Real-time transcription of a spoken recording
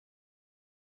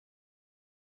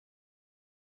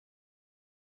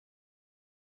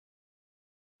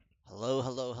Hello,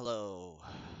 hello, hello.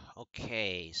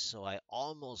 Okay, so I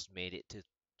almost made it to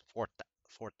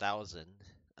 4,000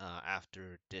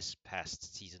 after this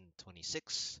past season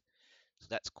 26. So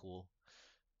that's cool.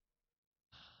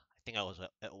 I think I was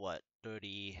at what,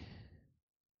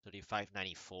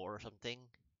 35.94 or something?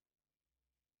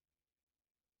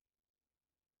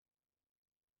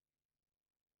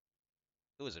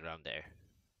 It was around there.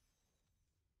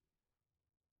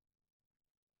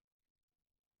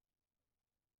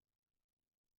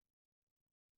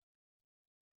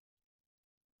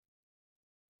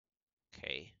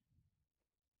 Okay.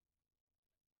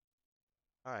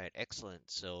 All right, excellent.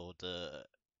 So the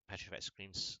petrified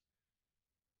screams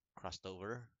crossed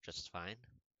over just fine.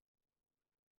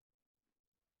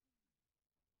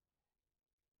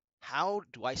 How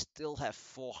do I still have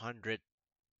 400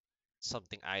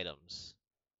 something items?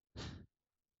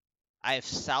 I've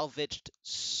salvaged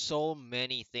so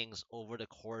many things over the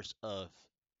course of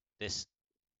this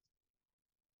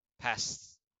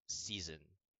past season.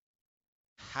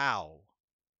 How?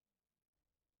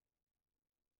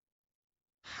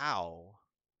 How?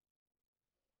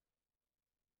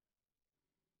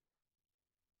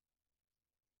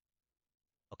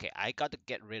 Okay, I gotta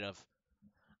get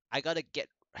I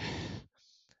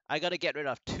gotta get rid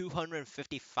of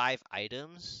 255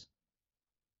 items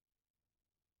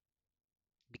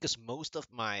because most of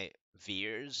my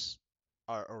Veers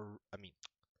or I mean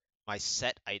my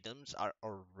set items are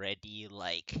already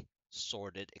like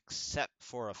sorted except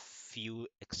for a few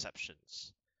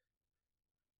exceptions.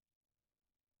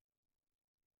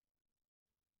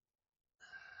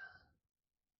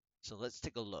 So let's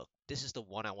take a look. This is the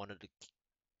one I wanted to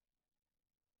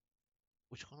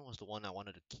Which one was the one I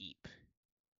wanted to keep?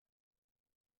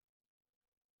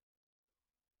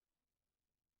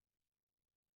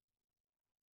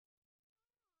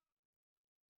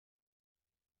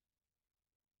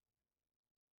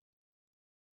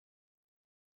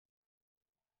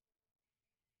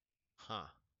 Huh.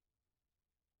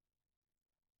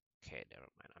 Okay, never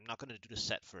mind. I'm not gonna do the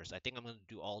set first. I think I'm gonna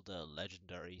do all the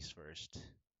legendaries first.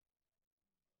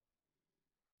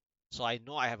 So I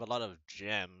know I have a lot of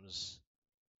gems.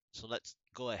 So let's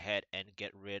go ahead and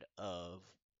get rid of.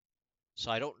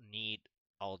 So I don't need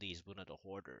all these Boon of the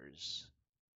Hoarders.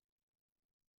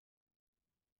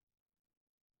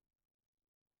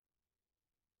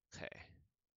 Okay.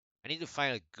 I need to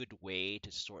find a good way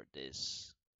to sort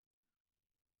this.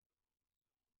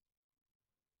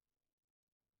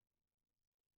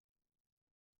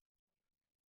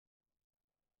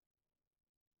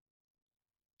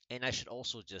 And I should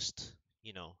also just,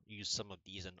 use some of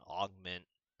these and augment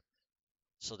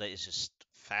so that it's just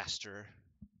faster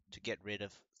to get rid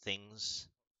of things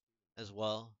as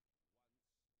well.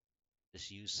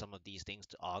 Just use some of these things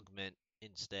to augment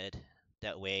instead.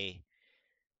 That way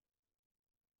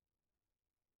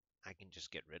I can just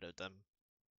get rid of them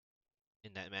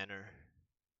in that manner.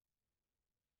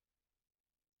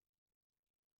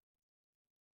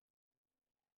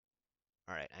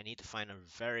 Alright, I need to find a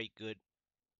very good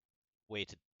way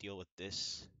to deal with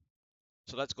this.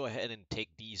 So let's go ahead and take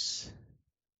these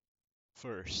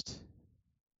first.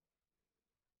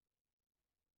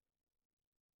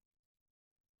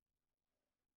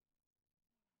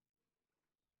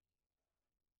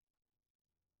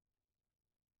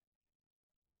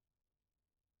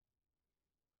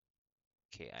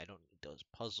 Okay, I don't need those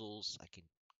puzzles. I can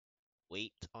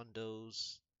wait on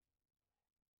those.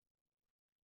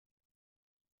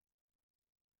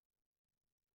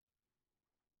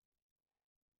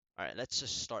 Alright, let's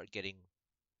just start getting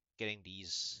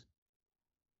these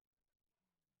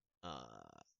uh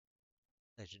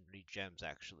legendary gems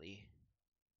actually.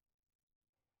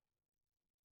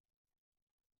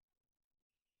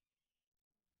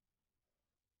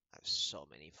 I have so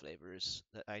many flavors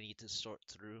that I need to sort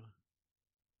through.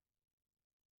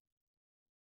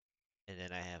 And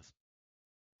then I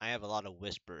have a lot of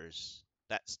whispers.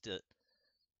 That's the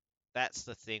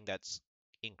thing that's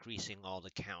increasing all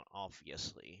the count,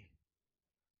 obviously.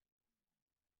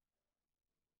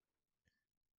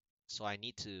 So I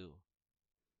need to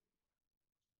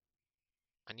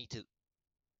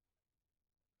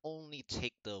only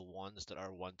take the ones that are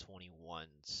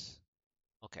 121s.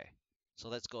 Okay. So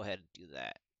let's go ahead and do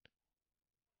that.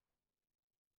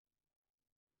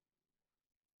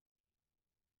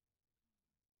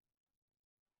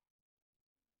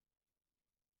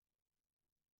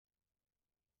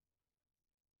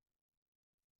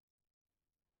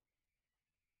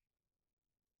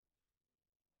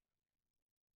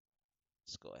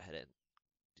 Let's go ahead and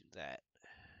do that.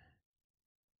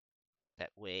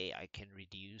 That way I can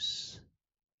reduce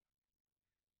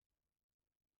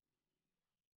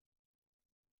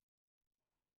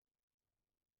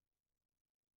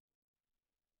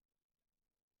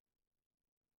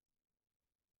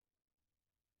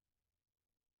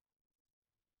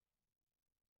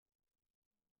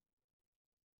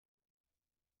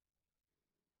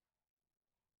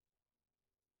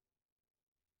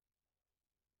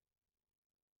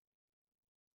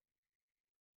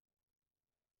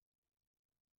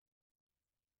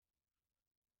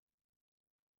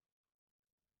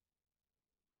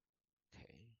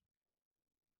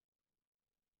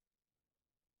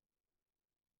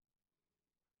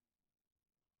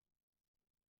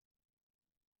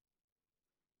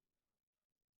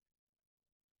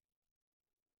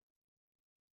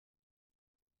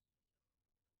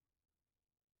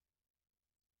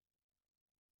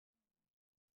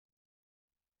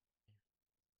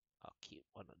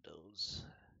one of those.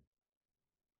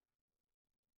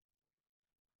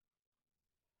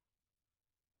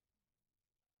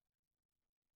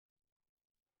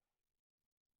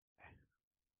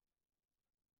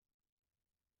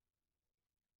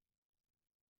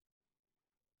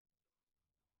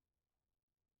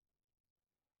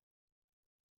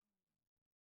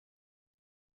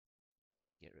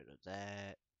 Get rid of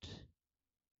that.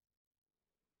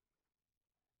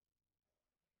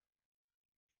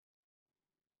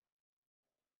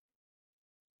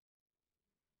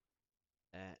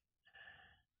 That.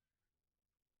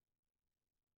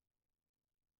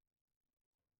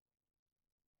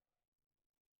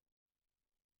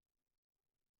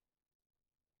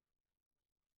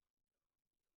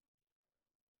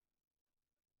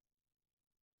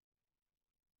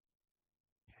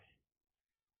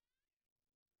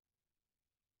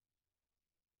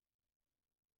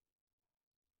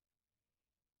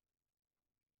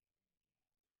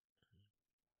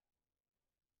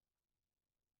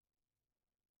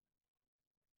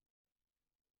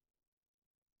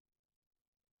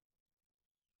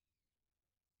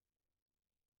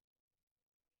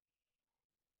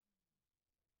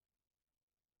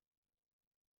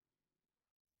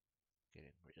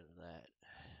 Getting rid of that.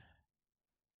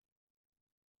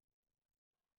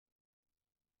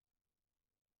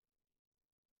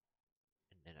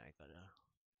 And then I gotta.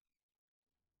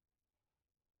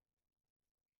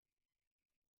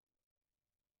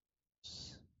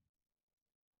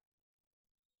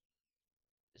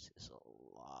 This is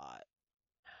a lot.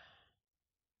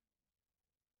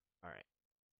 Alright.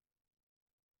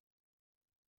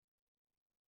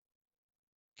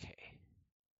 Okay.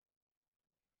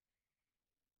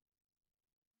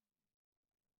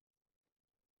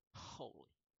 Holy.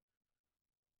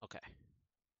 Okay.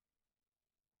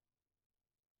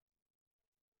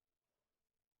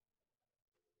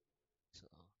 So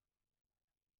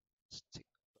let's take